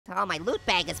Oh, my loot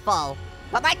bag is full.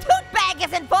 But my toot bag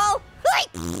isn't full!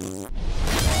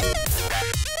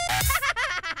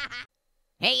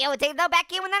 Hey, yo, it's Dave back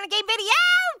here with another game video!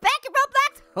 Back in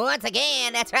Roblox! Once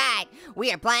again, that's right.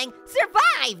 We are playing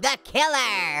Survive the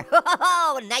Killer!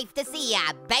 Oh, nice to see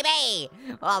ya, baby!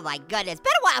 Oh my goodness,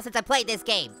 been a while since I played this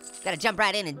game. Gotta jump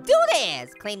right in and do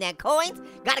this! Claim that coins,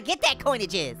 gotta get that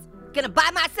coinages. Gonna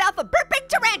buy myself a burping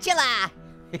tarantula!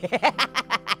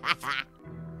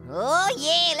 Oh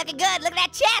yeah, looking good, look at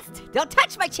that chest! Don't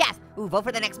touch my chest! Ooh, vote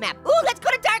for the next map. Ooh, let's go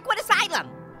to Darkwood Asylum!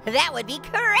 That would be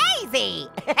crazy!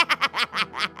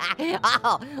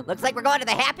 Oh, looks like we're going to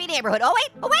the happy neighborhood. Oh wait!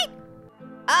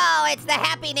 Oh, it's the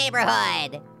happy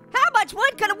neighborhood! How much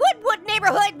wood could a wood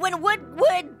neighborhood when wood?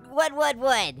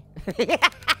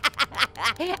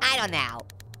 I don't know.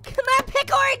 Come on, pick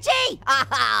orangey!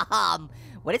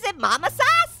 What is it, mama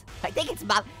sauce? I think it's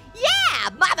mama. Yeah,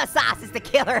 mama sauce is the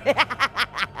killer.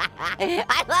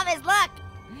 I love his look.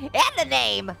 And the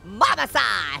name, mama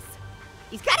sauce.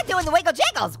 He's kind of doing the wiggle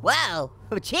jiggles. Whoa,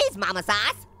 jeez, mama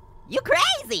sauce. You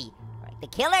crazy. Right, the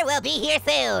killer will be here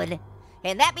soon.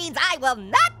 And that means I will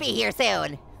not be here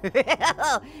soon.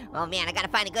 Oh man, I gotta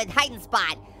find a good hiding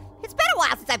spot. It's been a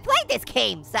while since I played this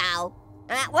game, so.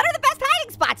 What are the best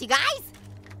hiding spots, you guys?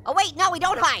 Oh wait, no, we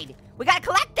don't hide. We gotta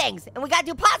collect things, and we gotta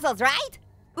do puzzles, right?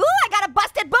 Ooh, I got a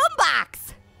busted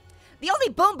boombox. The only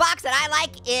boombox that I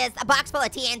like is a box full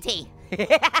of TNT.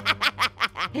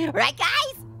 Right,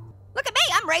 guys? Look at me,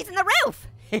 I'm raising the roof.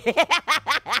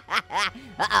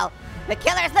 Uh-oh, the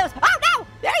killer's loose. Oh no,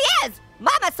 there he is,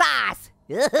 Mama Sauce.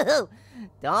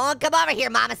 Don't come over here,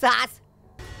 Mama Sauce.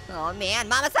 Oh man,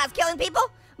 Mama Sauce killing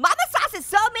people? Mama Sauce is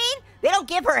so mean, they don't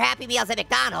give her Happy Meals at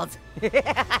McDonald's. Hey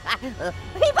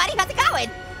buddy, how's it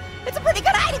going? It's a pretty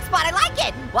good hiding spot, I like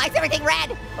it. Why is everything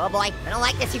red? Oh boy, I don't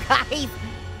like this, you guys.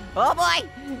 Oh boy,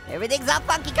 everything's all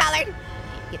funky colored.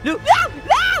 No,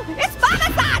 it's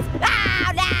Mama Sauce.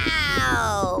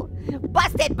 Oh no,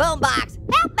 busted boombox,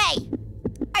 help me.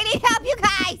 I need help, you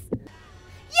guys.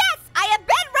 Yes, I have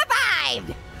been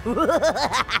revived.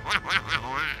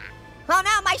 Oh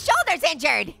no, my shoulder's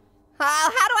injured.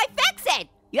 Oh, how do I fix it?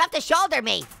 You have to shoulder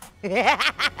me.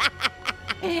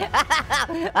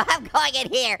 I'm going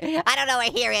in here. I don't know where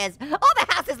here is. All the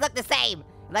houses look the same.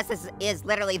 Unless this is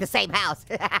literally the same house.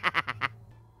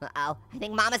 Uh-oh, I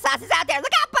think Mama Sauce is out there.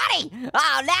 Look out, buddy!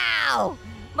 Oh no!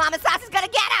 Mama Sauce is gonna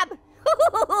get him!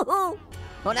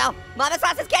 Oh no, Mama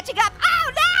Sauce is catching up!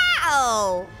 Oh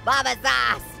no! Mama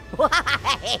Sauce, why?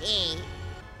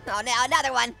 Oh no,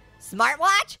 another one.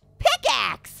 Smartwatch?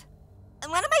 Pickaxe!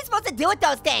 And what am I supposed to do with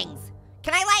those things?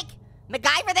 Can I like,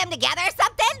 MacGyver them together or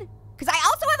something? Cause I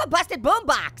also have a busted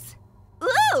boombox.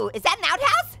 Ooh, is that an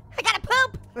outhouse? I gotta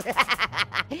poop.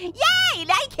 Yay,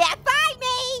 now you can't find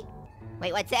me.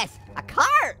 Wait, what's this? A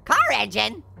car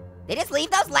engine? They just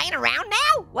leave those laying around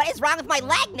now? What is wrong with my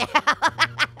leg now?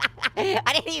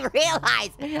 I didn't even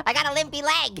realize I got a limpy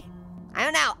leg. I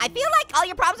don't know, I feel like all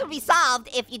your problems would be solved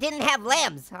if you didn't have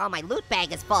limbs. Oh, my loot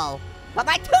bag is full. But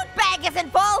my toot bag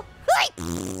isn't full.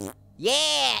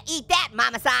 Yeah, eat that,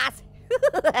 Mama Sauce.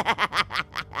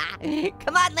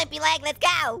 Come on, limpy leg, let's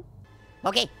go.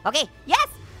 Okay, yes,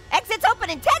 exit's open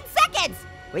in 10 seconds.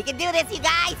 We can do this, you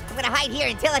guys. I'm gonna hide here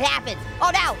until it happens.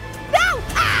 Oh no, oh,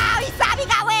 he saw me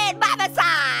go in, Mama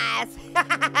Sauce.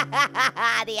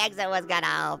 The exit was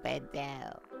gonna open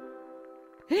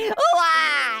too.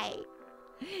 Why?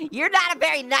 You're not a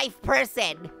very nice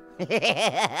person.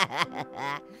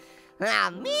 Oh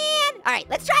man, all right,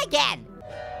 let's try again.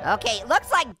 Okay,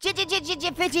 looks like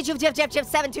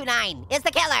 729 is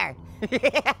the killer.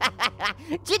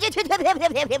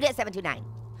 729.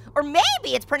 Or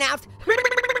maybe it's pronounced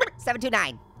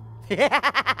 729.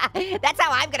 That's how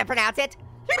I'm gonna pronounce it.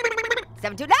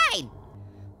 729.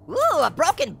 Ooh, a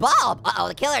broken bulb. Uh-oh,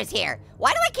 the killer's here.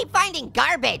 Why do I keep finding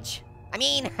garbage? I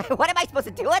mean, what am I supposed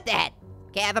to do with that?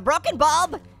 Okay, I have a broken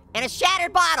bulb and a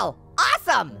shattered bottle.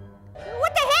 Awesome.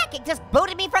 What the heck? It just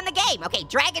booted me from the game. Okay,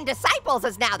 Dragon Disciples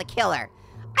is now the killer.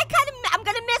 I'm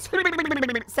gonna miss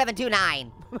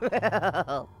 729. Do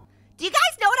you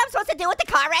guys know what I'm supposed to do with the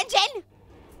car engine?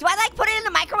 Do I like put it in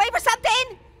the microwave or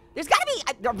something? There's gotta be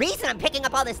a reason I'm picking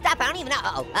up all this stuff. I don't even know.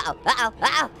 Uh-oh.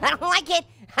 I don't like it.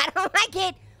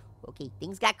 Okay,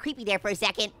 things got creepy there for a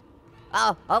second.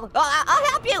 Oh, I'll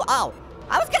help you. Oh,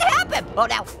 I was gonna help him. Oh,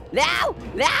 now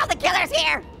the killer's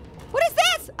here. What is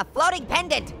this? A floating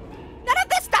pendant. None of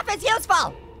this stuff is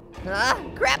useful.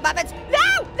 Crap Muppets.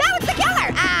 No, it's the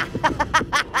killer.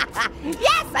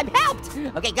 Yes, I'm helped.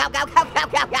 Okay, go.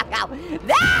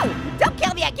 No, don't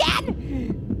kill me again.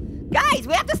 Guys,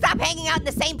 we have to stop hanging out in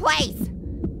the same place.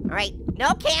 All right,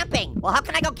 no camping. Well, how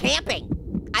can I go camping?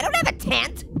 I don't have a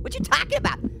tent. What you talking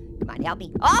about? Come on, help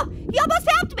me. Oh, he almost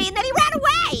helped me and then he ran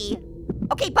away.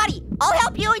 Okay, buddy, I'll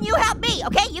help you and you help me,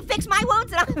 okay? You fix my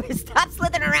wounds and I'll stop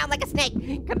slithering around like a snake.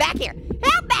 Come back here.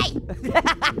 Help me!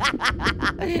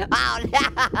 Oh,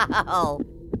 no.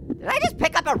 Did I just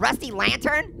pick up a rusty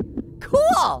lantern?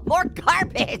 Cool, more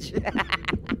garbage.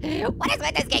 What is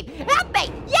with this game? Help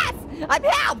me! Yes, I'm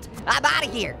helped. I'm out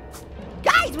of here.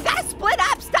 Guys, we gotta split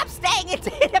up. Stop staying in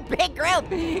a big group.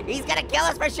 He's gonna kill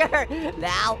us for sure.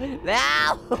 Now,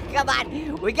 come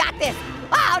on, we got this.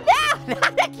 Oh no,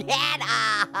 not again.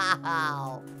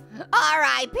 Oh,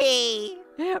 R.I.P.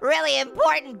 Really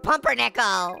important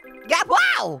pumpernickel. Yeah,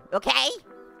 wow, okay.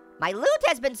 My loot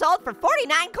has been sold for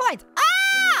 49 coins.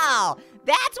 Oh,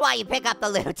 that's why you pick up the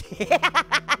loot.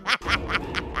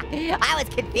 I was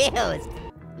confused.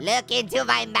 Look into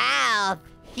my mouth.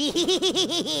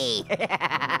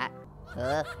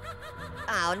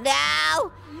 Oh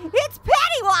no, it's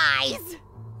Pennywise.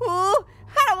 Ooh,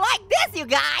 I don't like this, you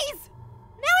guys.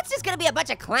 Now it's just gonna be a bunch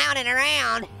of clowning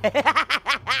around. How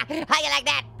you like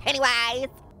that, Pennywise?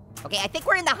 Okay, I think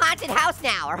we're in the haunted house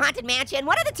now, or haunted mansion,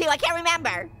 one of the two, I can't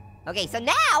remember. Okay, so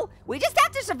now, we just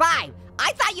have to survive.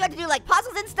 I thought you had to do like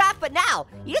puzzles and stuff, but no,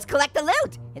 you just collect the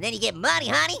loot, and then you get money,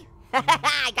 honey.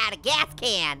 I got a gas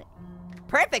can.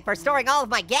 Perfect for storing all of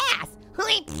my gas.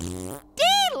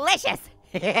 Delicious.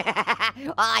 Oh,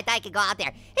 I thought I could go out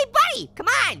there. Hey, buddy, come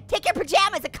on, take your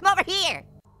pajamas and come over here.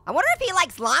 I wonder if he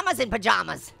likes llamas in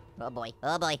pajamas. Oh boy,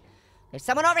 oh boy. There's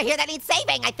someone over here that needs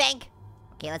saving, I think.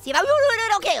 Okay, let's see if I,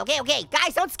 okay.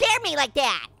 Guys, don't scare me like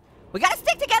that. We gotta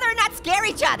stick together and not scare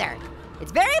each other.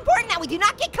 It's very important that we do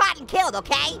not get caught and killed,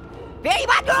 okay? Very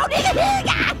much.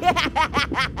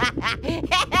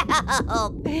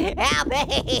 Help! Help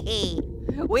me!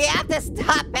 We have to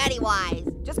stop Pennywise.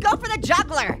 Just go for the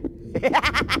juggler.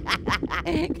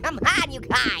 Come on, you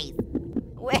guys.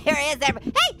 Where is everyone?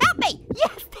 Hey, help me!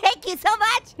 Yes, thank you so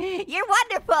much. You're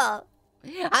wonderful.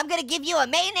 I'm gonna give you a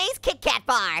mayonnaise Kit Kat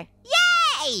bar.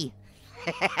 Yay!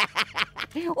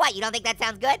 What, you don't think that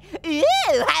sounds good? Ooh,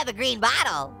 I have a green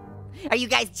bottle. Are you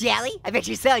guys jelly? I bet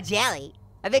you're so jelly.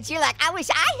 I bet you're like, I wish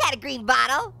I had a green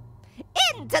bottle.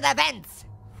 Into the vents.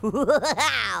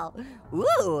 Wow.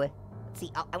 Ooh. Let's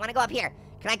see, oh, I wanna go up here.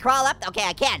 Can I crawl up? Okay,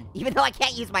 I can, even though I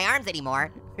can't use my arms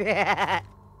anymore.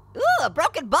 Ooh, a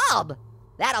broken bulb.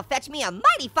 That'll fetch me a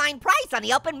mighty fine price on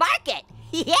the open market.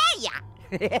 Yeah.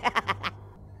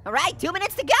 All right, 2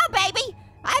 minutes to go, baby.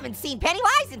 I haven't seen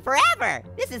Pennywise in forever.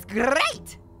 This is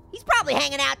great. He's probably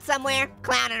hanging out somewhere,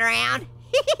 clowning around.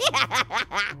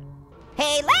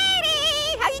 Hey,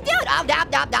 lady, how you doing? Oh, no,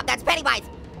 that's Pennywise.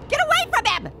 Get away from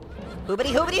him.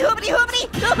 Hoobity.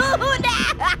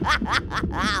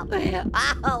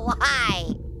 Oh,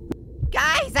 why?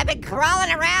 Guys, I've been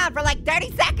crawling around for like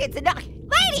 30 seconds and no,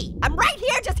 lady, I'm right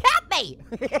here, just help me.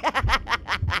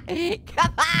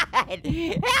 Come on,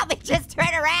 help me, just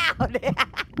turn around.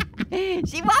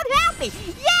 She won't help me.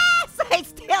 Yes, I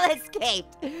still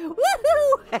escaped.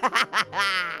 Woohoo.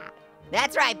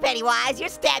 That's right, Pennywise, your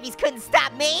stabbies couldn't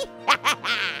stop me.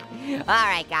 All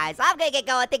right, guys, I'm gonna get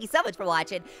going. Thank you so much for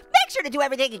watching. Make sure to do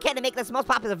everything you can to make this the most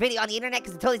popular video on the internet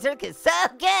because it's totally so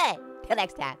good. Till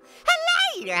next time.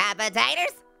 Later,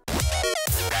 appetiters.